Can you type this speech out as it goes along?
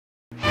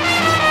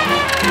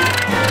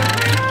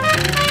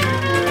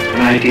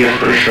idea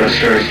for a short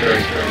story.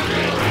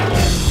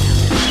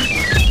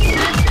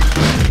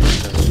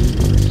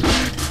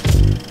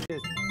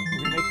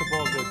 We make the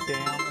ball go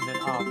down and then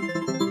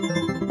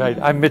up. Right,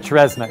 I'm Mitch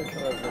Resnick.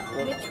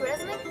 Mitch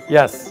Resnick?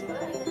 Yes.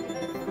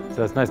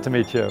 So it's nice to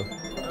meet you.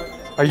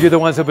 Are you the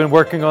ones who've been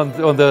working with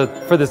the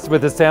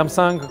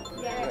Samsung?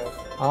 Yes.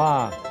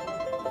 Ah,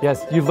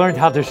 yes. You've learned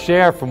how to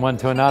share from one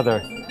to another.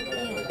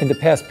 In the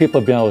past, people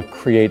have been able to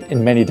create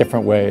in many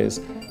different ways.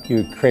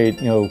 You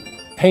create,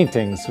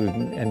 paintings,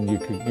 and you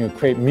could,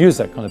 create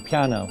music on the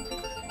piano.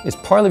 It's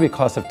partly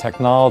because of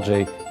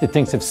technology that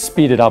things have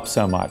speeded up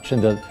so much,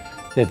 and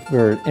that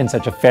we're in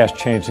such a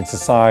fast-changing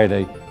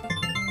society.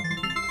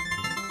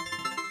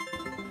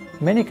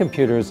 Many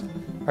computers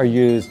are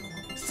used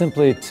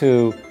simply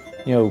to,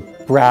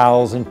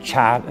 browse and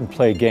chat and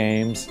play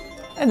games.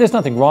 And there's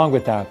nothing wrong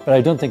with that, but I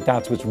don't think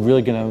that's what's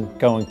really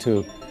going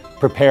to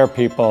prepare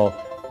people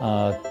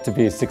to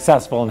be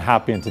successful and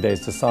happy in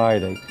today's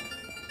society.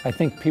 I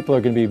think people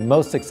are going to be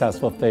most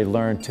successful if they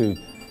learn to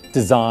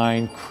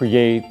design,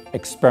 create,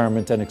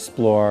 experiment, and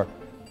explore.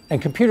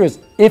 And computers,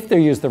 if they're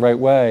used the right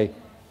way,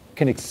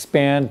 can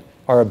expand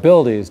our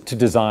abilities to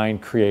design,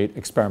 create,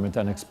 experiment,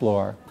 and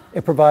explore.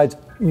 It provides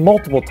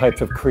multiple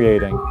types of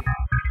creating.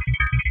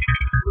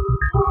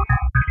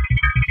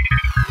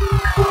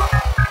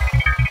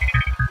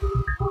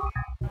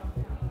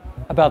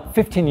 About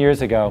 15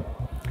 years ago,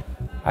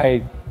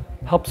 I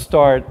helped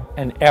start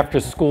an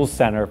after-school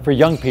center for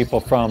young people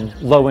from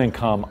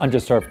low-income,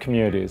 underserved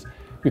communities.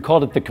 We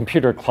called it the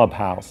Computer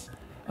Clubhouse.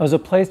 It was a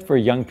place for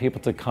young people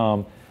to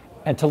come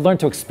and to learn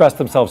to express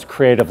themselves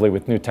creatively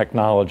with new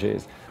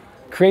technologies,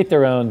 create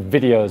their own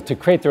videos, to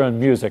create their own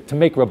music, to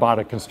make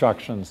robotic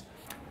constructions.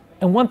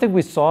 And one thing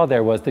we saw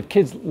there was that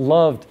kids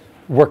loved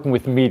working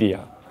with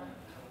media.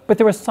 But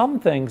there were some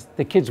things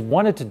that kids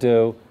wanted to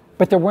do,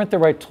 but there weren't the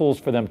right tools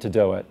for them to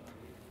do it.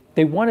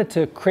 They wanted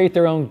to create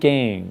their own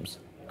games,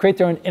 create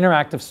their own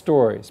interactive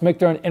stories, make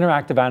their own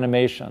interactive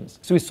animations.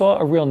 So we saw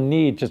a real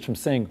need just from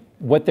seeing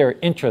what their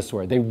interests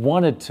were. They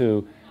wanted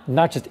to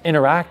not just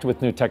interact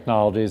with new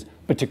technologies,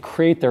 but to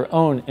create their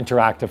own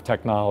interactive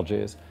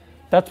technologies.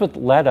 That's what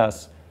led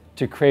us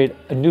to create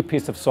a new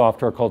piece of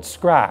software called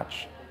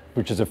Scratch,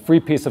 which is a free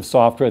piece of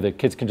software that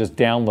kids can just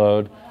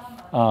download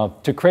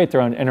to create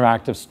their own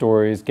interactive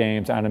stories,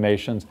 games,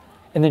 animations,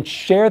 and then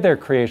share their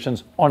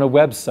creations on a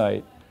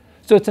website.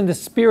 So it's in the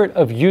spirit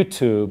of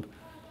YouTube,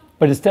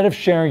 but instead of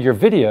sharing your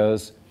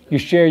videos, you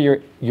share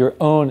your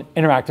own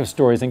interactive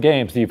stories and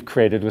games that you've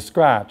created with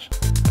Scratch.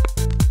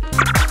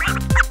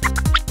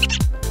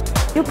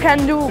 You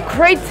can do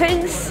great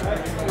things,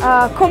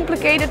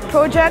 complicated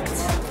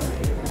projects.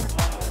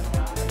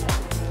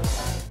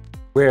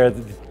 We're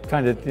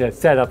trying to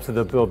set up so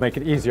that we'll make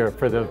it easier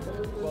for the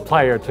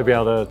player to be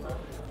able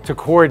to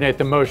coordinate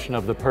the motion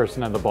of the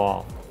person and the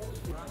ball.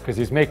 Because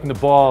he's making the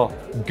ball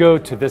go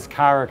to this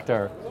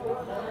character.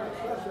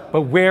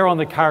 But where on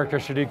the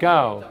character should he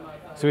go?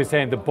 So he's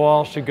saying the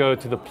ball should go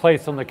to the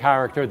place on the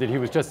character that he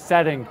was just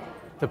setting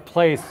the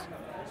place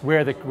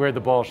where the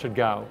ball should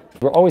go.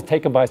 We're always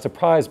taken by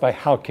surprise by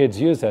how kids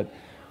use it.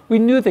 We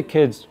knew that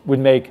kids would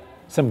make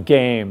some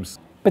games,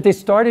 but they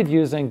started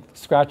using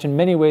Scratch in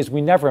many ways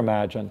we never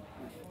imagined.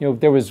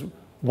 There was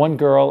one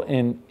girl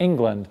in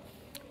England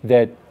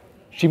that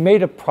she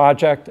made a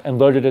project and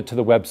loaded it to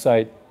the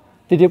website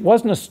that it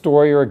wasn't a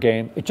story or a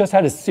game, it just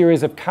had a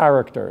series of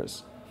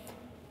characters,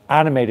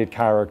 animated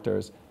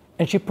characters.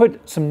 And she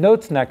put some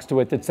notes next to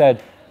it that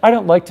said, I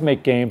don't like to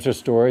make games or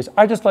stories,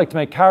 I just like to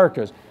make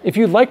characters. If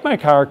you like my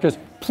characters,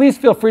 please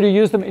feel free to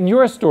use them in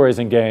your stories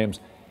and games.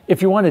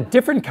 If you want a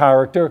different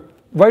character,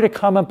 write a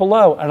comment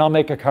below and I'll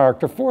make a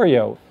character for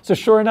you. So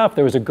sure enough,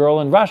 there was a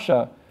girl in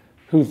Russia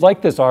who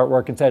liked this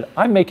artwork and said,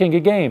 I'm making a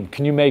game,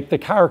 can you make the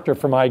character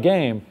for my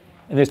game?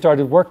 And they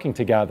started working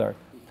together.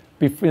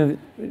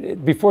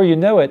 Before you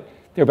know it,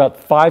 there were about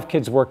 5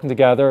 kids working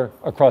together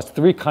across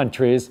 3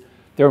 countries.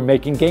 They were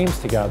making games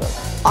together.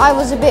 I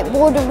was a bit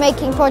bored of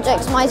making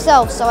projects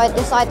myself, so I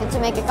decided to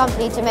make a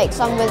company to make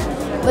some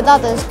with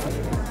others.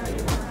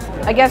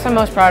 I guess I'm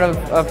most proud of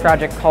a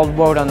project called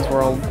Wodan's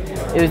World.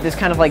 It was this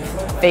kind of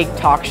fake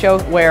talk show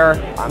where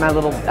my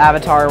little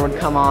avatar would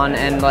come on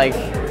and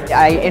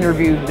I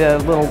interviewed the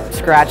little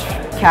Scratch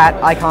cat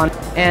icon,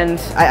 and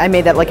I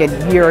made that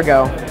a year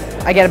ago.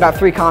 I get about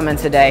 3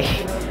 comments a day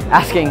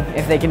asking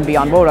if they can be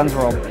on Wodan's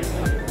World.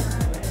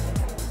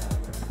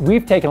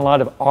 We've taken a lot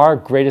of our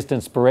greatest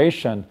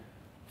inspiration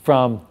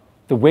from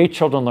the way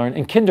children learn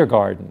in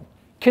kindergarten.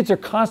 Kids are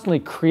constantly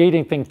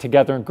creating things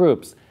together in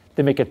groups.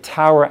 They make a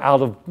tower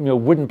out of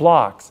wooden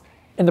blocks.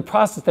 In the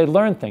process, they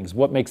learn things,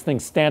 what makes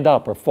things stand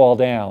up or fall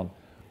down.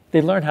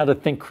 They learn how to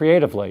think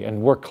creatively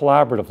and work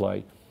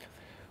collaboratively.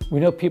 We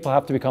know people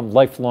have to become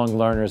lifelong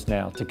learners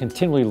now, to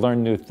continually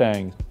learn new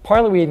things.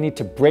 Partly we need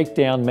to break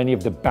down many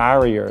of the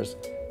barriers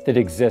that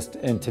exist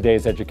in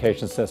today's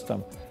education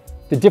system.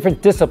 The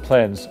different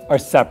disciplines are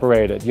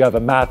separated. You have a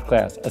math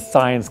class, a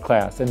science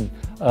class, and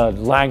a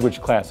language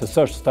class, a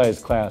social studies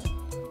class.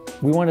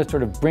 We want to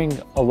sort of bring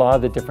a lot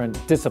of the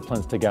different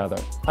disciplines together.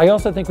 I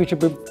also think we should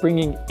be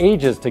bringing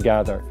ages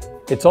together.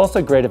 It's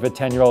also great if a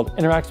 10-year-old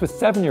interacts with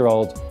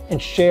 7-year-olds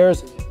and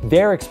shares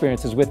their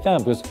experiences with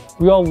them, because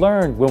we all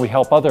learn when we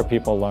help other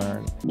people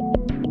learn.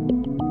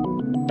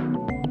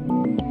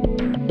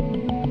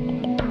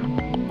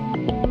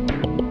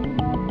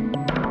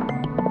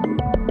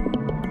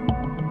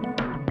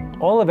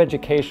 All of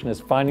education is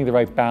finding the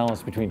right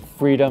balance between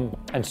freedom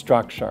and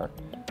structure.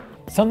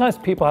 Sometimes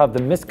people have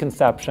the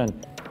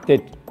misconception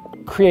that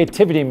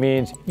creativity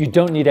means you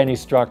don't need any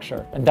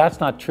structure, and that's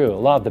not true. A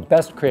lot of the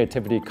best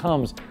creativity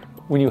comes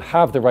when you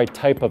have the right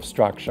type of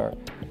structure.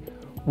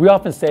 We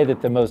often say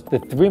that the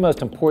three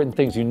most important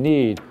things you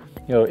need,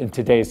 in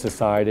today's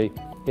society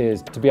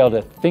is to be able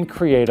to think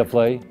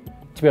creatively,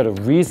 to be able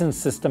to reason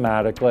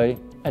systematically,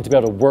 and to be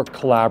able to work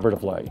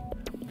collaboratively.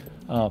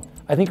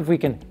 I think if we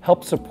can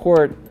help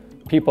support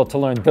people to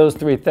learn those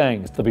three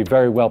things, they'll be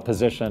very well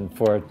positioned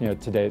for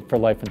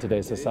life in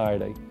today's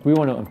society. We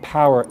want to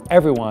empower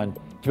everyone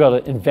to be able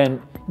to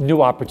invent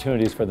new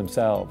opportunities for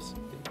themselves.